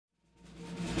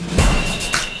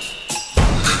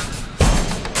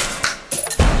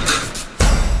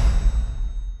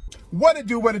What it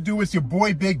do, it's your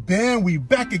boy Big Ben. We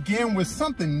back again with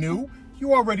something new.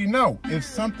 You already know, if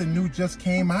something new just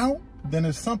came out, then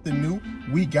it's something new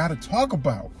we gotta talk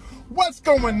about. What's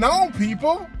going on,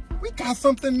 people? We got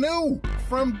something new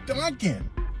from Dunkin.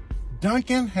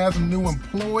 Dunkin has a new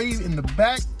employee in the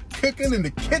back cooking in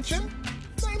the kitchen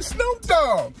named Snoop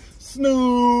Dogg.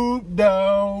 Snoop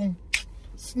Dogg.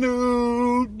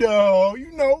 Snoop Dogg.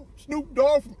 You know, Snoop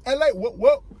Dogg from LA.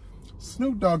 What?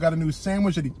 Snoop Dogg got a new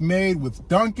sandwich that he made with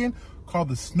Dunkin called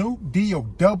the Snoop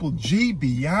Dogg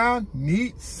Beyond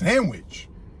Meat Sandwich.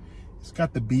 It's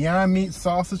got the Beyond Meat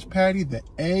sausage patty, the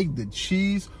egg, the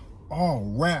cheese, all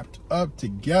wrapped up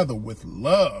together with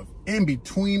love in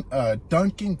between a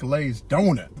Dunkin glazed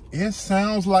donut. It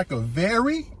sounds like a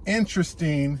very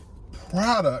interesting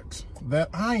product that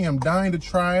I am dying to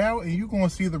try out, and you're going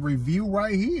to see the review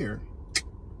right here.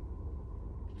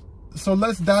 So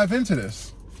let's dive into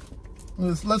this.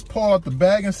 Let's pull out the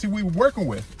bag and see what we're working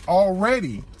with.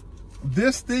 Already,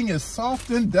 this thing is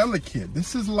soft and delicate.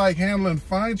 This is like handling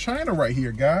fine china right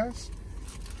here, guys.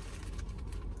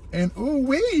 And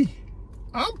ooh-wee,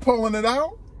 I'm pulling it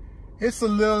out. It's a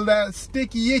little that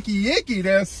sticky, icky,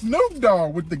 that Snoop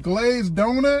Dogg with the glazed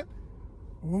donut.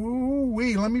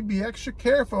 Ooh-wee, let me be extra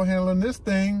careful handling this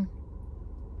thing.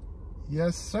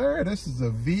 Yes, sir, this is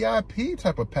a VIP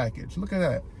type of package. Look at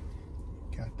that.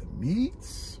 Got the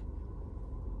meats.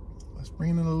 Let's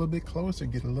bring it a little bit closer,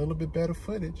 get a little bit better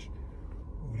footage.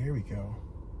 Oh, there we go.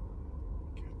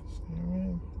 Got this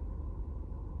in.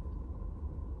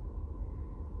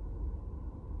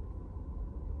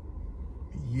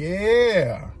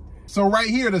 Yeah. So right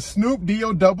here, the Snoop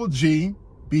Dogg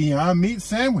Beyond Meat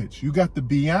Sandwich. You got the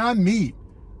Beyond Meat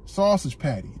sausage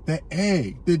patty, the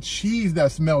egg, the cheese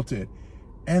that's melted,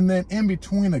 and then in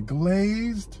between a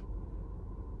glazed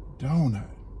donut.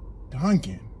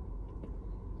 Dunkin.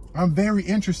 I'm very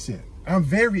interested.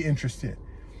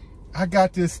 I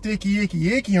got this sticky,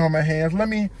 icky on my hands. Let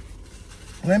me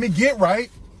get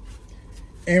right.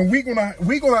 And we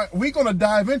gonna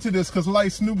dive into this, because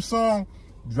like Snoop's song,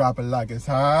 drop it like it's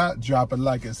hot, drop it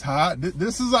like it's hot.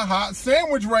 This is a hot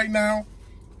sandwich right now.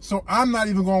 So I'm not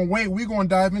even gonna wait. We're gonna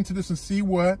dive into this and see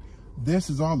what this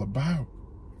is all about.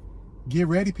 Get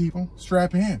ready, people.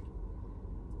 Strap in.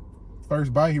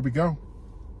 First bite, here we go.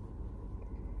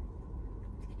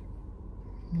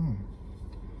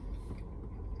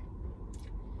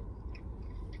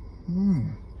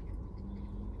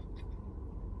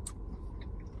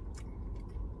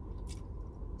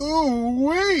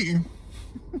 Ooh-wee.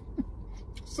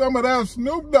 Some of that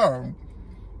Snoop Dogg.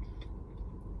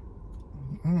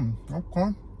 Okay.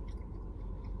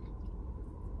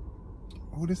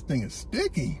 Oh, this thing is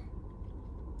sticky.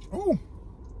 Ooh.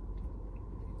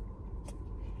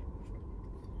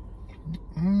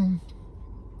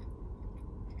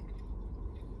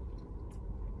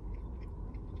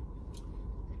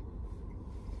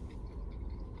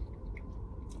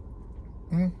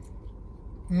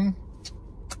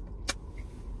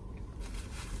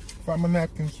 Find my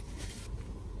napkins.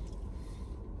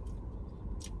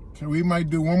 So we might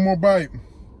do one more bite.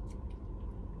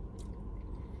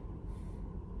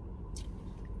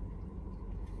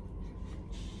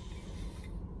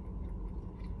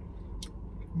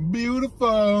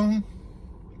 Beautiful.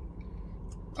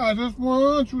 I just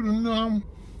want you to know.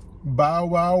 Bow,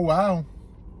 wow, wow.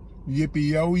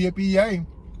 Yippee-yo, yippee-yay.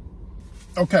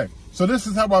 Okay, so this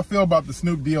is how I feel about the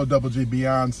Snoop Dogg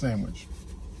Beyond Sandwich.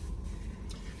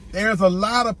 There's a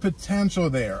lot of potential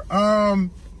there. I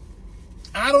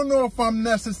don't know if I'm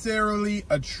necessarily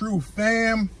a true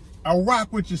fan. I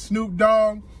rock with your Snoop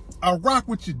Dogg. I rock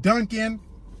with your Dunkin.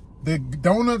 The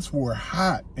donuts were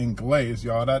hot and glazed,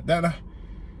 y'all.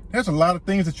 There's a lot of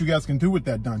things that you guys can do with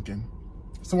that Dunkin.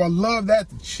 So I love that.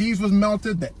 The cheese was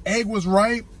melted. The egg was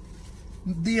right.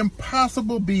 The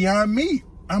impossible Beyond Meat.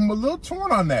 I'm a little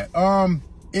torn on that.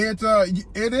 It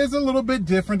is a little bit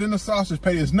different than the sausage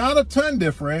patty. It's not a ton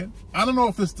different. I don't know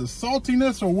if it's the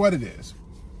saltiness or what it is,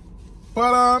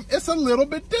 but it's a little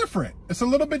bit different.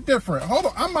 Hold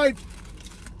on, I'm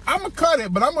gonna cut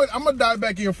it, but I'm gonna dive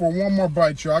back in for one more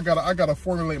bite, y'all. I gotta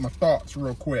formulate my thoughts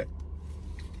real quick.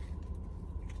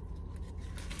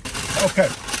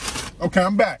 Okay,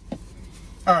 I'm back.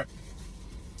 All right,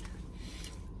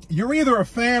 you're either a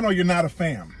fan or you're not a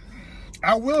fan.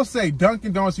 I will say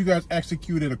Dunkin' Donuts, you guys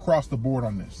executed across the board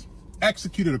on this.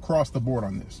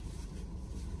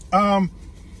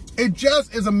 It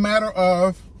just is a matter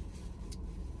of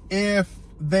if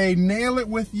they nail it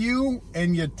with you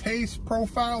and your taste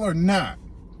profile or not.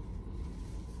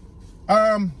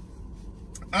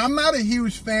 I'm not a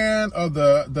huge fan of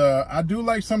I do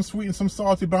like some sweet and some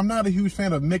salty, but I'm not a huge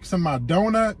fan of mixing my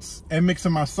donuts and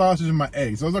mixing my sausage and my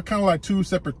eggs. Those are kind of like two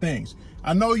separate things.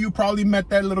 I know you probably met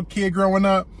that little kid growing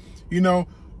up, you know,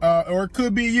 or it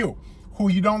could be you, who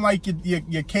you don't like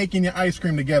your cake and your ice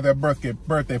cream together at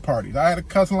birthday parties. I had a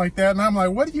cousin like that, and I'm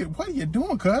like, what are you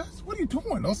doing, cuz? What are you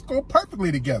doing? Those go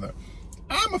perfectly together.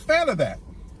 I'm a fan of that.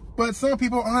 But some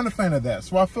people aren't a fan of that.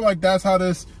 So I feel like that's how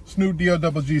this Snoop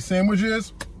D-O-double-G sandwich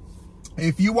is.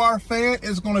 If you are a fan,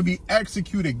 it's going to be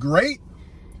executed great.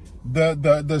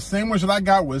 The sandwich that I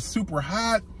got was super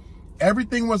hot.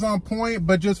 Everything was on point.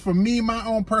 But just for me, my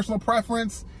own personal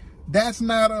preference, that's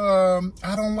not,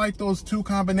 I don't like those two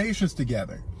combinations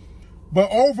together. But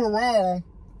overall,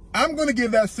 I'm going to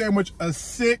give that sandwich a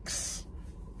 6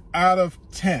 out of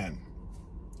 10.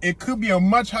 It could be a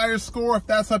much higher score if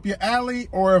that's up your alley,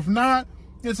 or if not,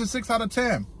 it's a 6 out of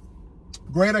 10.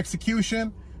 Great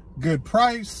execution, good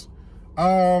price.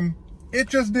 It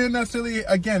just didn't necessarily,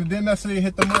 again, it didn't necessarily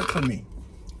hit the mark for me.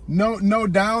 No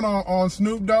down on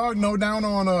Snoop Dogg, no down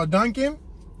on Dunkin.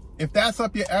 If that's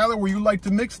up your alley where you like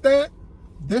to mix that,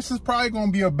 this is probably going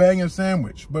to be a banging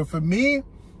sandwich. But for me,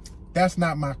 that's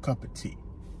not my cup of tea.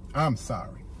 I'm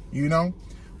sorry, you know?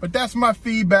 But that's my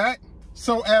feedback.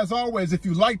 So as always, if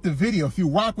you liked the video, if you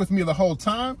rock with me the whole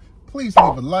time, please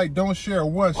leave a like. Don't share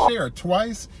once, share it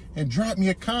twice, and drop me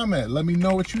a comment. Let me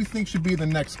know what you think should be the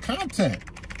next content.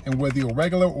 And whether you're a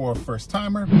regular or a first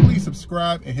timer, please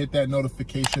subscribe and hit that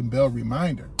notification bell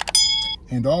reminder.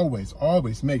 And always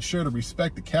make sure to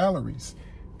respect the calories.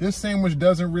 This sandwich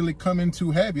doesn't really come in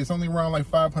too heavy. It's only around like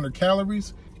 500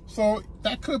 calories. So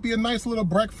that could be a nice little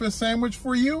breakfast sandwich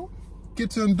for you.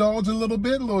 Get to indulge a little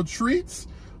bit, little treats.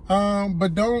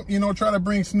 But don't, you know, try to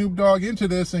bring Snoop Dogg into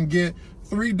this and get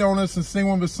 3 donuts and sing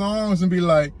one of his songs and be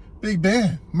like, Big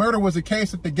Ben, murder was a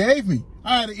case that they gave me.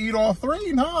 I had to eat all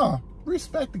 3. Nah,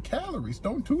 respect the calories.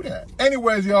 Don't do that.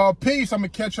 Anyways, y'all, peace. I'm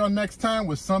going to catch y'all next time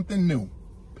with something new.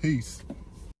 Peace.